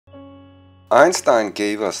Einstein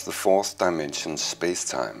gave us the fourth dimension,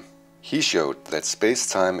 spacetime. He showed that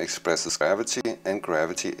spacetime expresses gravity and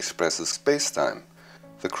gravity expresses spacetime.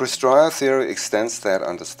 The Crestroyer theory extends that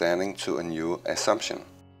understanding to a new assumption.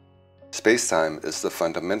 Spacetime is the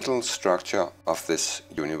fundamental structure of this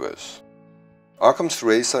universe. Occam's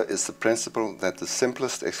razor is the principle that the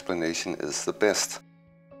simplest explanation is the best.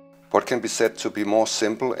 What can be said to be more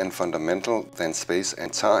simple and fundamental than space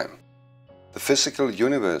and time? The physical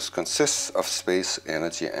universe consists of space,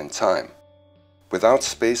 energy and time. Without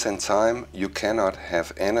space and time, you cannot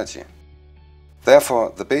have energy.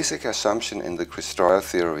 Therefore, the basic assumption in the Crestroyer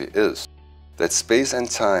theory is that space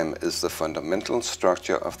and time is the fundamental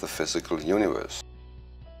structure of the physical universe.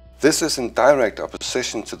 This is in direct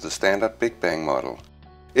opposition to the standard Big Bang model.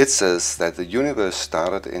 It says that the universe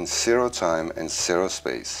started in zero time and zero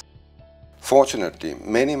space. Fortunately,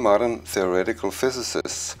 many modern theoretical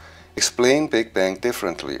physicists explain Big Bang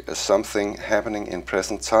differently as something happening in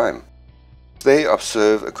present time. They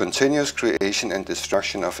observe a continuous creation and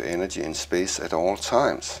destruction of energy in space at all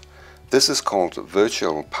times. This is called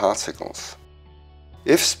virtual particles.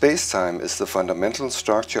 If spacetime is the fundamental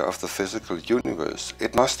structure of the physical universe,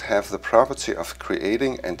 it must have the property of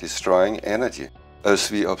creating and destroying energy, as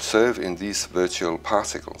we observe in these virtual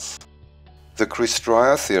particles. The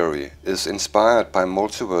Crestroyer theory is inspired by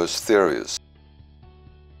multiverse theories.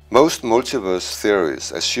 Most multiverse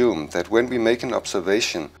theories assume that when we make an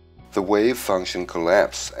observation, the wave function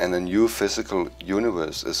collapses and a new physical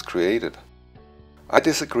universe is created. I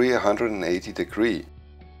disagree 180 degrees.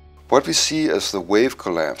 What we see as the wave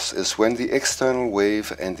collapse is when the external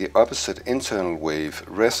wave and the opposite internal wave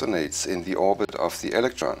resonates in the orbit of the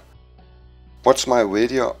electron. Watch my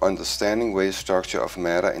video Understanding Wave Structure of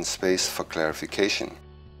Matter in Space for clarification.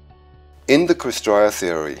 In the Crestroyer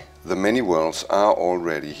theory, the many worlds are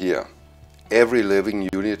already here. Every living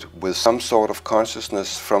unit with some sort of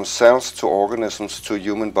consciousness, from cells to organisms to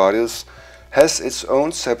human bodies, has its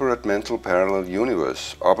own separate mental parallel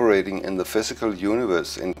universe operating in the physical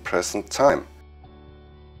universe in present time.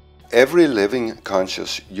 Every living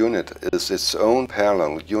conscious unit is its own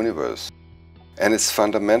parallel universe, and its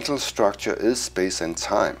fundamental structure is space and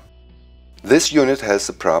time. This unit has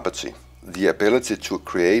the property, the ability to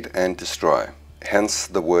create and destroy, hence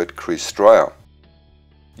the word Crestroyer.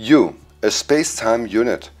 You, a space-time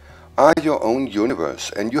unit, are your own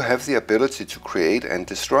universe and you have the ability to create and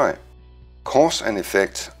destroy. Cause and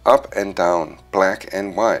effect, up and down, black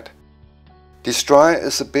and white. Destroy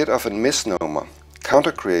is a bit of a misnomer.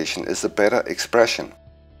 Counter-creation is a better expression.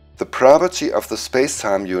 The property of the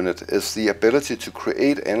space-time unit is the ability to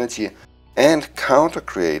create energy and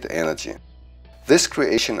counter-create energy. This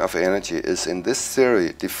creation of energy is in this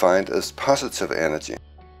theory defined as positive energy.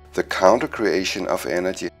 The counter-creation of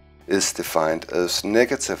energy is defined as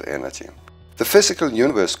negative energy. The physical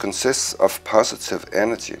universe consists of positive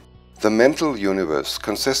energy. The mental universe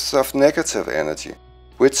consists of negative energy,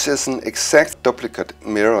 which is an exact duplicate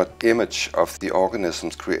mirror image of the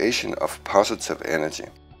organism's creation of positive energy.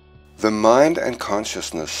 The mind and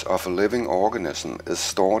consciousness of a living organism is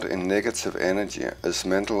stored in negative energy as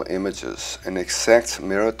mental images, an exact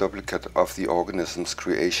mirror duplicate of the organism's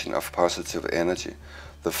creation of positive energy,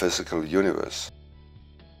 the physical universe.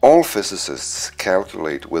 All physicists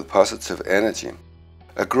calculate with positive energy.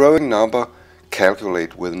 A growing number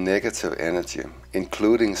calculate with negative energy,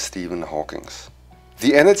 including Stephen Hawking.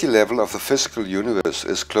 The energy level of the physical universe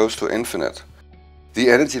is close to infinite. The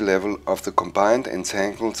energy level of the combined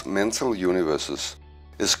entangled mental universes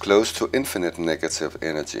is close to infinite negative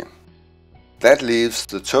energy. That leaves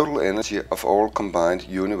the total energy of all combined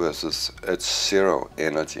universes at zero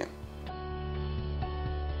energy.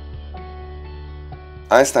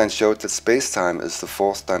 Einstein showed that spacetime is the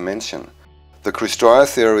fourth dimension. The Crestroyer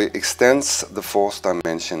theory extends the fourth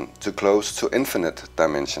dimension to close to infinite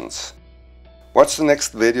dimensions. Watch the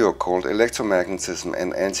next video called Electromagnetism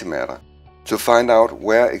and Antimatter to find out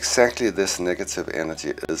where exactly this negative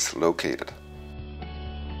energy is located.